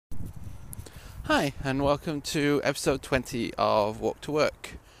Hi, and welcome to episode 20 of Walk to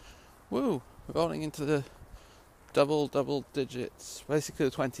Work. Woo! Rolling into the double digits, basically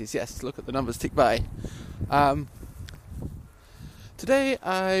the 20s. Yes, look at the numbers tick by. Today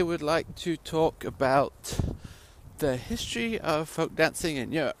I would like to talk about the history of folk dancing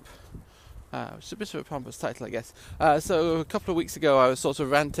in Europe. Which is a bit of a pompous title, I guess. So a couple of weeks ago I was sort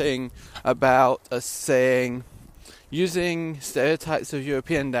of ranting about us saying using stereotypes of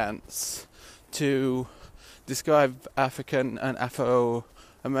European dance to describe African and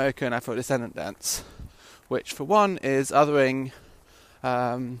Afro-American, Afro-descendant dance, which for one is othering,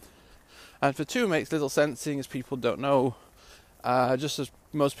 and for two makes little sense seeing as people don't know, just as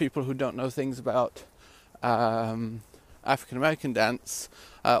most people who don't know things about African-American dance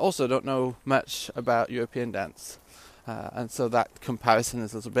also don't know much about European dance, and so that comparison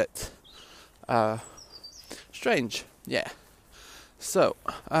is a little bit strange, yeah. So,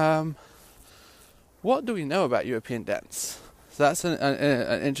 what do we know about European dance? So that's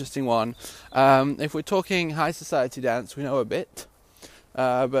an interesting one. If we're talking high society dance, we know a bit,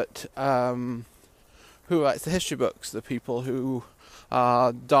 but who writes the history books? The people who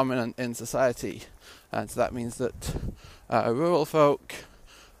are dominant in society, and so that means that rural folk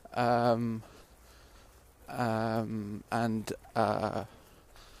and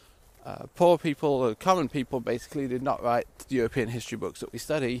poor people, common people, basically did not write the European history books that we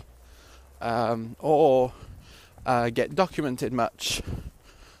study. Or get documented much,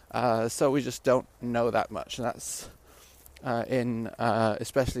 so we just don't know that much, and that's in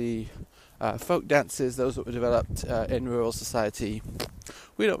especially folk dances, those that were developed in rural society,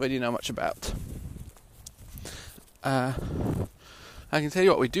 we don't really know much about. I can tell you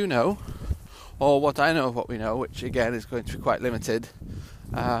what we do know, or what I know of what we know, which again is going to be quite limited.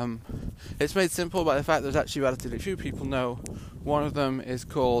 It's made simple by the fact that actually relatively few people know. One of them is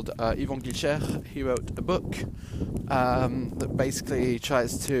called Yvon Guilcher. He wrote a book that basically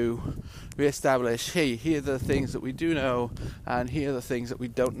tries to re-establish, hey, here are the things that we do know, and here are the things that we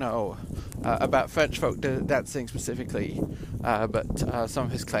don't know about French folk dancing specifically, but some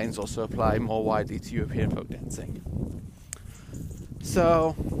of his claims also apply more widely to European folk dancing.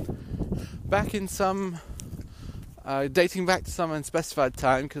 So, back in some dating back to some unspecified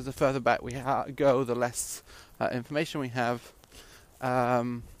time, because the further back we go, the less information we have.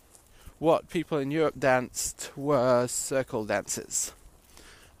 What people in Europe danced were circle dances.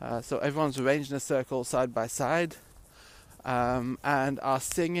 So everyone's arranged in a circle side by side, and are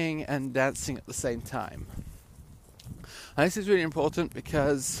singing and dancing at the same time. And this is really important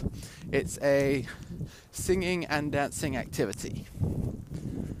because it's a singing and dancing activity.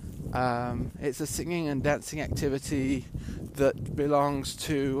 It's a singing and dancing activity that belongs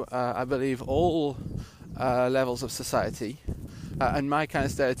to, I believe, all levels of society. And my kind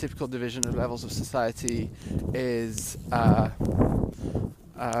of stereotypical division of levels of society is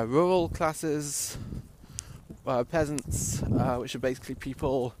rural classes, peasants, which are basically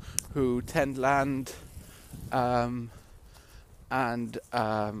people who tend land and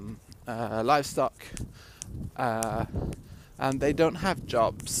livestock, and they don't have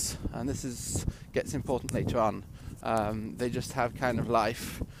jobs, and this gets important later on. They just have kind of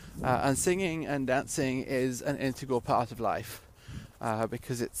life, and singing and dancing is an integral part of life,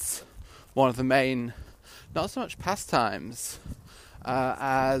 because it's one of the main, not so much pastimes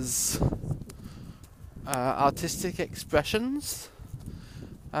as artistic expressions.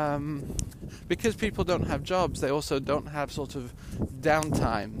 Because people don't have jobs, they also don't have sort of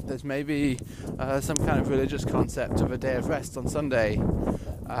downtime. There's maybe some kind of religious concept of a day of rest on Sunday,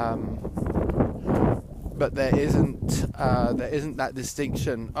 but there isn't that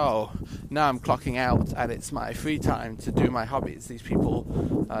distinction. Oh, now I'm clocking out and it's my free time to do my hobbies. These people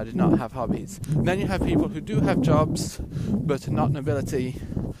did not have hobbies. And then you have people who do have jobs, but are not nobility,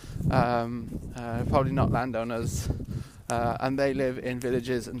 probably not landowners. And they live in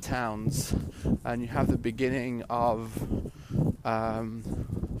villages and towns, and you have the beginning of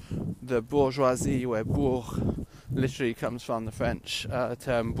the bourgeoisie, where bourg literally comes from the French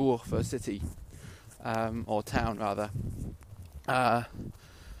term bourg for city, or town rather.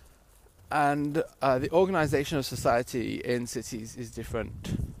 And the organisation of society in cities is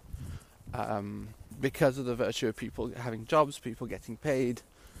different because of the virtue of people having jobs, people getting paid,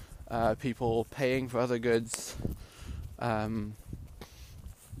 people paying for other goods. And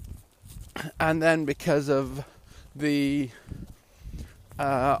then because of the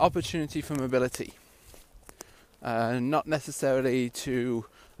opportunity for mobility, not necessarily to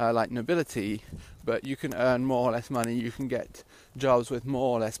like nobility, but you can earn more or less money, you can get jobs with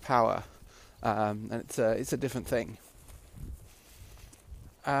more or less power, and it's a different thing.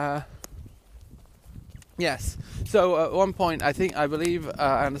 Yes. So at one point, I believe,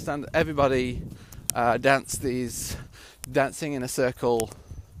 I understand that everybody dancing in a circle.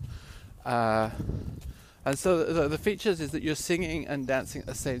 And so the features is that you're singing and dancing at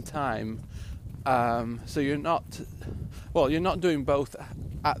the same time. So you're not doing both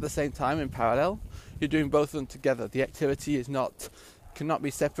at the same time in parallel. You're doing both of them together. The activity cannot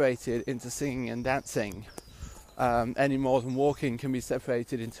be separated into singing and dancing any more than walking can be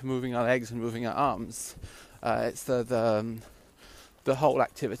separated into moving our legs and moving our arms. It's the whole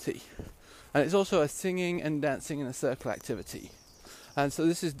activity, and it's also a singing and dancing in a circle activity. And so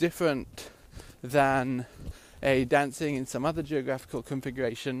this is different than a dancing in some other geographical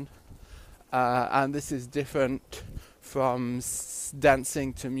configuration, and this is different from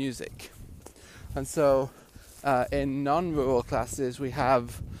dancing to music. And so in non-rural classes we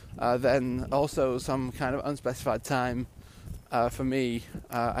have then also some kind of unspecified time. For me,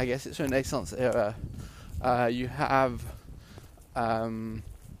 I guess it's Renaissance era. You have the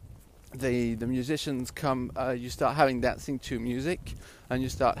musicians come, you start having dancing to music, and you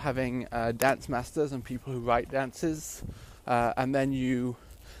start having dance masters and people who write dances, and then you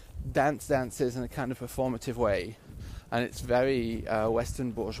dance dances in a kind of performative way, and it's very Western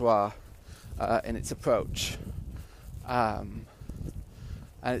bourgeois in its approach, and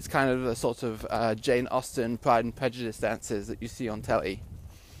it's kind of a sort of Jane Austen Pride and Prejudice dances that you see on telly.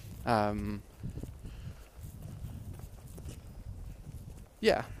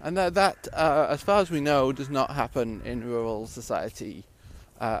 Yeah, and that as far as we know, does not happen in rural society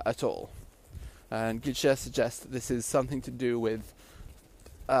at all. And Guilcher suggests that this is something to do with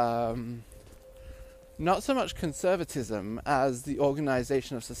not so much conservatism as the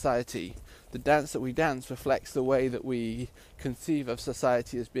organization of society. The dance that we dance reflects the way that we conceive of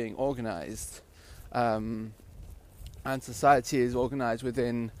society as being organized. And society is organized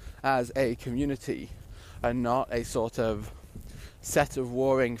within as a community and not a sort of set of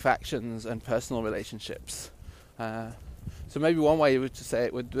warring factions and personal relationships. So maybe one way to say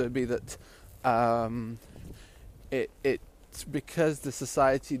it would be that it's because the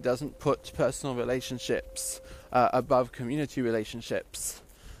society doesn't put personal relationships above community relationships.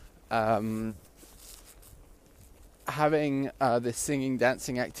 Having this singing,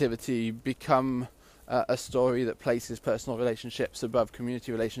 dancing activity become a story that places personal relationships above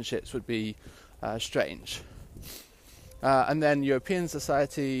community relationships would be strange. And then European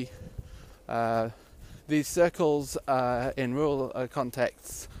society, these circles in rural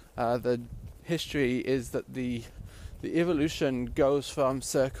contexts, the history is that the evolution goes from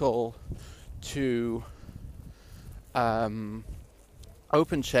circle to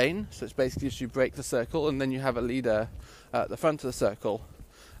open chain. So it's basically just you break the circle and then you have a leader at the front of the circle.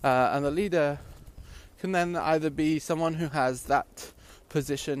 And the leader can then either be someone who has that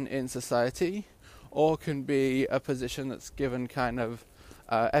position in society, or can be a position that's given kind of,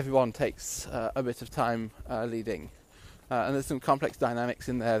 everyone takes a bit of time leading. And there's some complex dynamics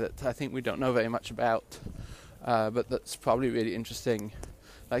in there that I think we don't know very much about, but that's probably really interesting,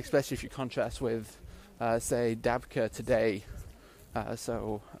 like especially if you contrast with, say, Dabka today.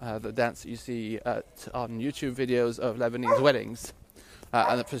 So the dance that you see on YouTube videos of Lebanese weddings,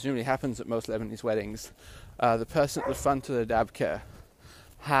 and that presumably happens at most Lebanese weddings. The person at the front of the Dabka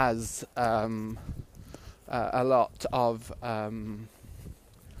has a lot of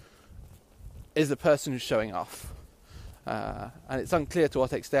is the person who's showing off, and it's unclear to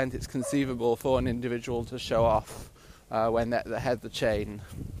what extent it's conceivable for an individual to show off when they're at the head of the chain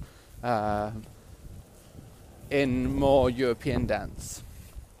in more European dance.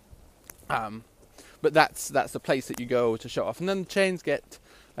 But that's the place that you go to show off, and then the chains get,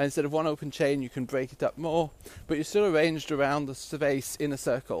 instead of one open chain, you can break it up more, but you're still arranged around the space in a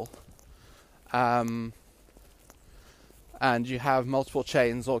circle. And you have multiple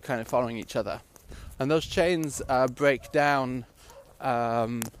chains all kind of following each other. And those chains break down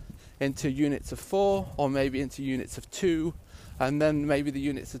into units of 4, or maybe into units of 2, and then maybe the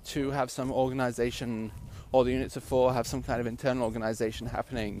units of 2 have some organization, or the units of 4 have some kind of internal organization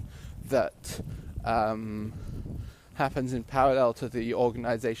happening that happens in parallel to the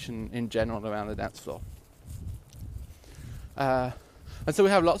organization in general around the dance floor. And so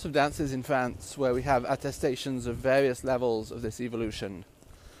we have lots of dances in France where we have attestations of various levels of this evolution.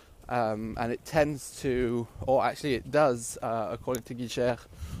 And it tends to, or actually it does, according to Guilcher,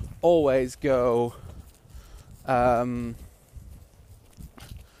 always go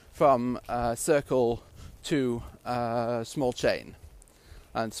from circle to small chain,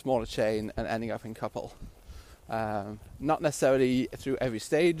 and smaller chain, and ending up in couple. Not necessarily through every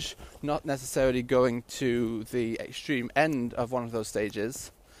stage, not necessarily going to the extreme end of one of those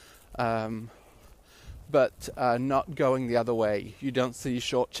stages, but not going the other way. You don't see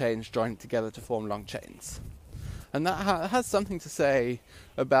short chains joining together to form long chains. And that has something to say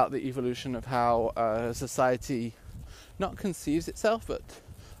about the evolution of how society not conceives itself, but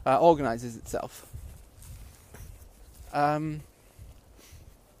organizes itself. And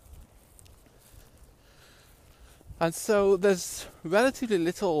so there's relatively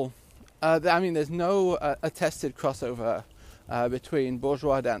little, there's no attested crossover between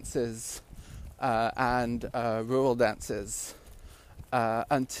bourgeois dances and rural dances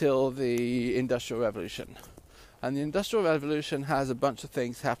until the Industrial Revolution. And the Industrial Revolution has a bunch of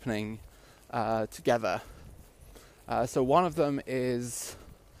things happening together. So one of them is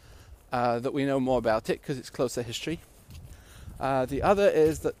that we know more about it because it's closer history. The other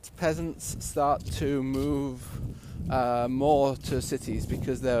is that peasants start to move more to cities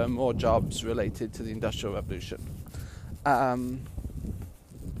because there are more jobs related to the Industrial Revolution. And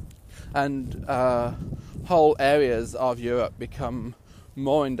whole areas of Europe become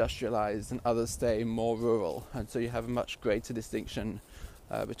more industrialized and others stay more rural, and so you have a much greater distinction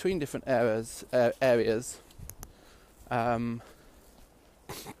between different areas. Where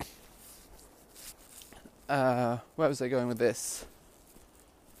was I going with this?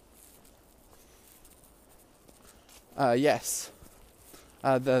 Yes,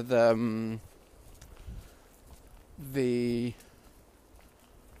 at the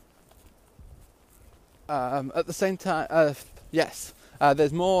same time, yes.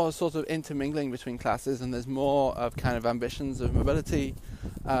 There's more sort of intermingling between classes, and there's more of kind of ambitions of mobility,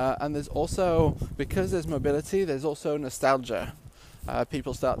 and there's also, because there's mobility, there's also nostalgia.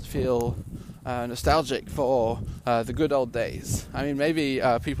 People start to feel nostalgic for the good old days. I mean, maybe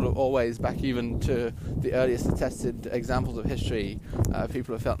people have always, back even to the earliest attested examples of history,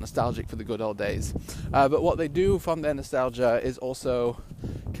 people have felt nostalgic for the good old days. But what they do from their nostalgia is also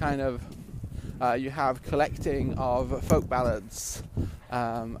kind of you have collecting of folk ballads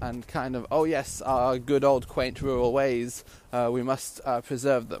and kind of, oh yes, our good old quaint rural ways, we must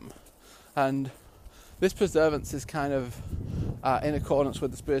preserve them. And this preservance is kind of in accordance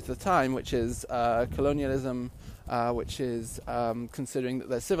with the spirit of the time, which is colonialism, which is considering that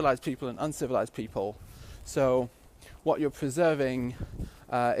there's civilized people and uncivilized people. So what you're preserving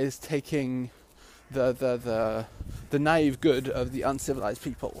is taking the naive good of the uncivilized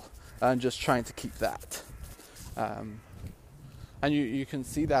people and just trying to keep that. And you can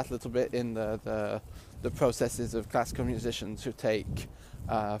see that a little bit in the processes of classical musicians who take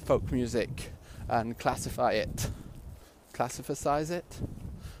folk music and classicize it,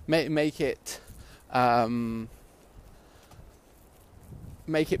 make it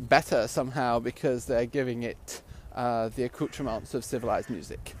better somehow because they're giving it the accoutrements of civilized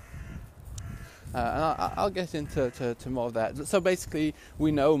music. And I'll get into more of that. So basically,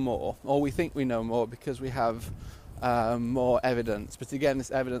 we know more, or we think we know more, because we have more evidence. But again,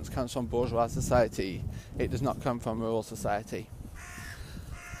 this evidence comes from bourgeois society. It does not come from rural society.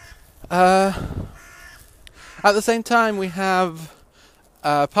 At the same time, we have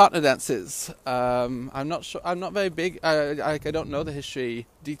partner dances. I'm not sure. I'm not very big. I don't know the history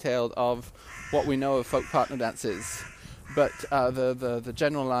detailed of what we know of folk partner dances, but the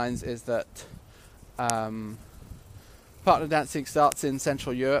general lines is that partner dancing starts in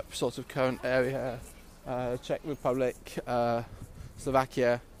Central Europe, sort of current area, Czech Republic,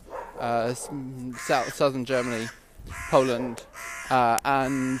 Slovakia, southern Germany, Poland,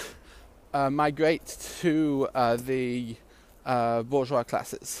 and migrate to the bourgeois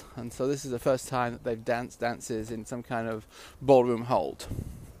classes. And so this is the first time that they've danced dances in some kind of ballroom hold.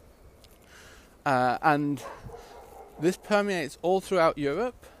 And this permeates all throughout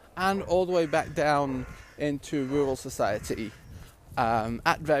Europe and all the way back down into rural society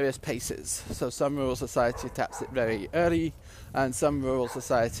at various paces. So some rural society taps it very early, and some rural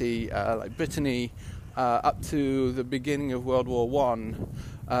society, like Brittany, up to the beginning of World War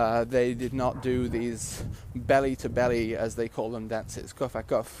I, they did not do these belly-to-belly, as they call them, dances, coff à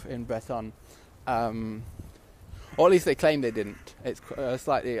coff in Breton. Or at least they claim they didn't. It's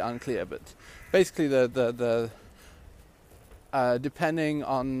slightly unclear, but basically depending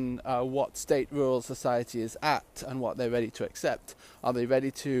on what state rural society is at and what they're ready to accept. Are they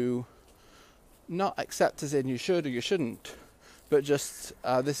ready to not accept as in you should or you shouldn't, but just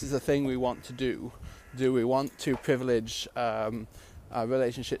this is a thing we want to do? Do we want to privilege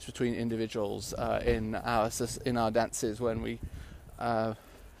relationships between individuals in our dances when we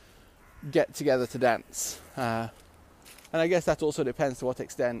get together to dance? And I guess that also depends to what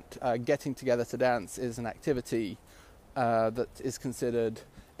extent getting together to dance is an activity that is considered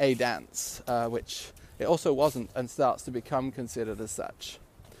a dance, which it also wasn't and starts to become considered as such.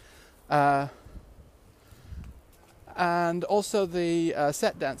 And also the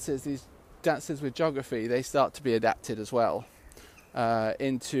set dances, these dances with geography, they start to be adapted as well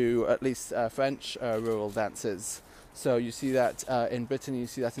into at least French rural dances. So you see that in Brittany, you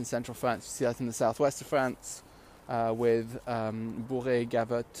see that in central France, you see that in the southwest of France with bourrée,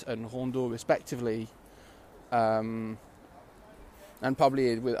 gavotte and rondeau respectively. And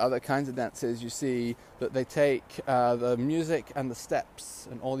probably with other kinds of dances, you see that they take the music and the steps,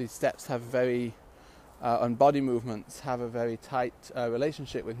 and all these steps have very, and body movements have a very tight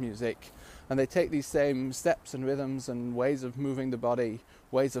relationship with music, and they take these same steps and rhythms and ways of moving the body,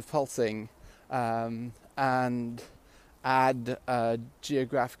 ways of pulsing, and add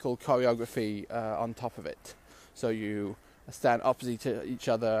geographical choreography on top of it. So you stand opposite to each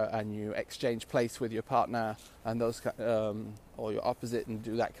other and you exchange place with your partner and those or you're opposite and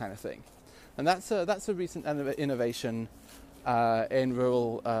do that kind of thing. And that's a recent innovation in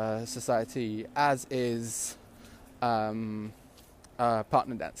rural society, as is partner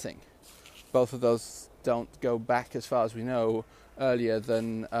dancing. Both of those don't go back, as far as we know, earlier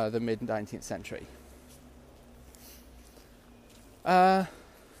than the mid-19th century.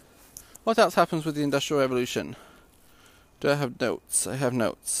 What else happens with the Industrial Revolution? Do I have notes? I have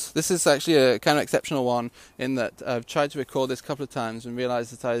notes. This is actually a kind of exceptional one in that I've tried to record this a couple of times and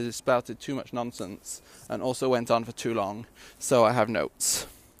realised that I spouted too much nonsense and also went on for too long, so I have notes.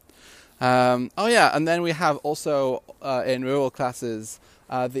 And then we have also in rural classes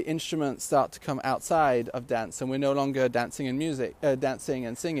the instruments start to come outside of dance, and we're no longer dancing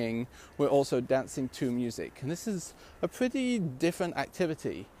and singing, we're also dancing to music. And this is a pretty different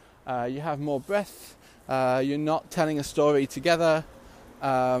activity. You have more breath. You're not telling a story together.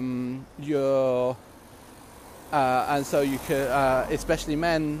 And so you could, especially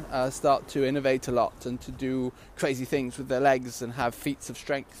men, start to innovate a lot and to do crazy things with their legs and have feats of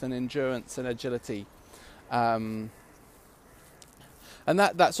strength and endurance and agility. And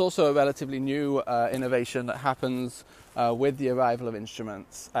that's also a relatively new innovation that happens with the arrival of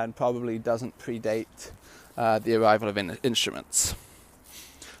instruments, and probably doesn't predate the arrival of instruments.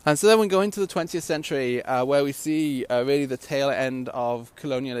 And so then we go into the 20th century, where we see really the tail end of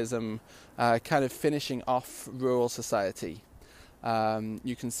colonialism kind of finishing off rural society.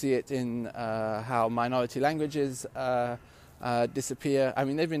 You can see it in how minority languages disappear. I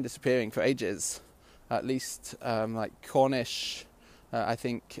mean, they've been disappearing for ages. At least like Cornish, I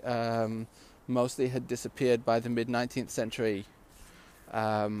think mostly had disappeared by the mid-19th century.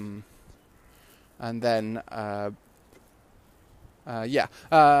 And then...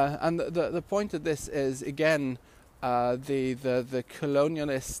 and the point of this is, again, the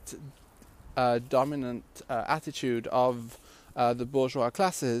colonialist dominant attitude of the bourgeois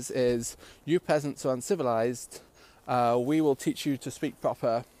classes is, you peasants are uncivilized, we will teach you to speak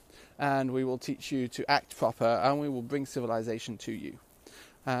proper, and we will teach you to act proper, and we will bring civilization to you.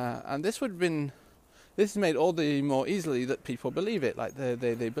 And this is made all the more easily that people believe it. Like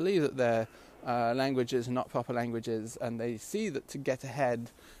they believe that they're languages are not proper languages, and they see that to get ahead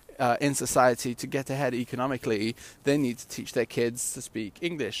in society, to get ahead economically, they need to teach their kids to speak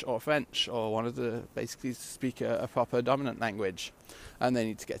English or French or basically speak a proper dominant language, and they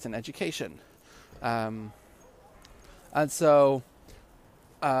need to get an education. And so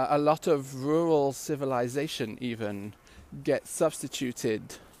a lot of rural civilization even gets substituted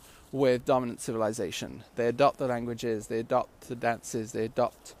with dominant civilization. They adopt the languages, they adopt the dances, they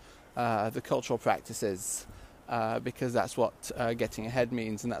adopt the cultural practices, because that's what getting ahead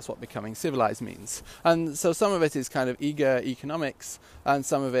means, and that's what becoming civilized means. And so some of it is kind of eager economics, and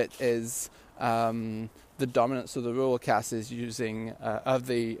some of it is the dominance of the rural classes using of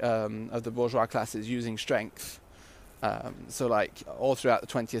the bourgeois classes using strength. So like all throughout the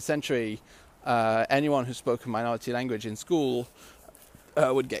 20th century, anyone who spoke a minority language in school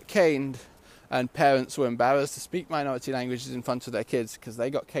would get caned. And parents were embarrassed to speak minority languages in front of their kids because they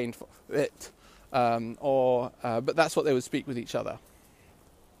got caned for it. But that's what they would speak with each other.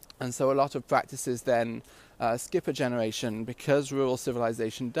 And so a lot of practices then skip a generation because rural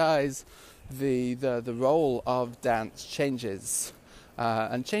civilization dies. The role of dance changes,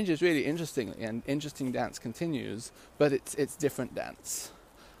 and changes really interestingly. And interesting dance continues, but it's different dance.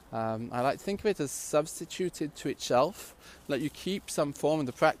 I like to think of it as substituted to itself. Like you keep some form of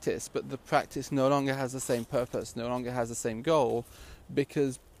the practice, but the practice no longer has the same purpose, no longer has the same goal,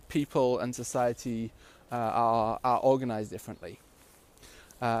 because people and society are organized differently.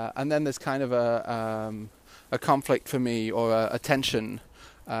 And then there's kind of a conflict for me, or a tension,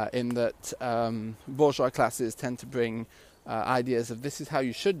 in that bourgeois classes tend to bring ideas of this is how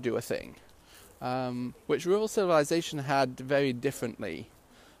you should do a thing, which rural civilization had very differently.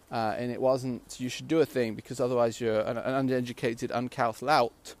 and it wasn't you should do a thing because otherwise you're an uneducated, uncouth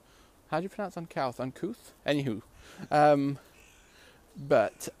lout. How do you pronounce uncouth? Uncouth? Anywho.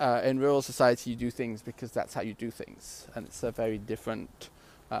 But in rural society you do things because that's how you do things, and it's a very different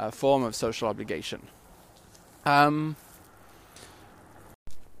form of social obligation. So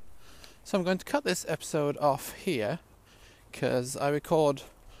I'm going to cut this episode off here because I record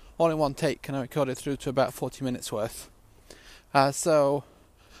all in one take and I recorded through to about 40 minutes worth. So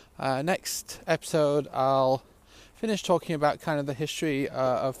next episode I'll finish talking about kind of the history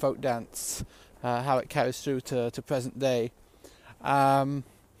of folk dance, how it carries through to present day, and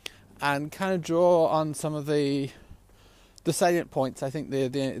kind of draw on some of the salient points, I think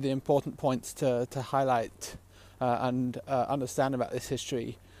the important points to highlight and understand about this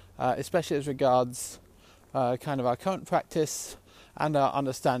history, especially as regards kind of our current practice and our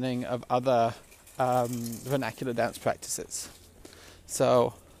understanding of other vernacular dance practices.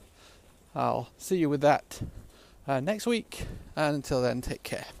 So I'll see you with that next week, and until then, take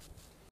care.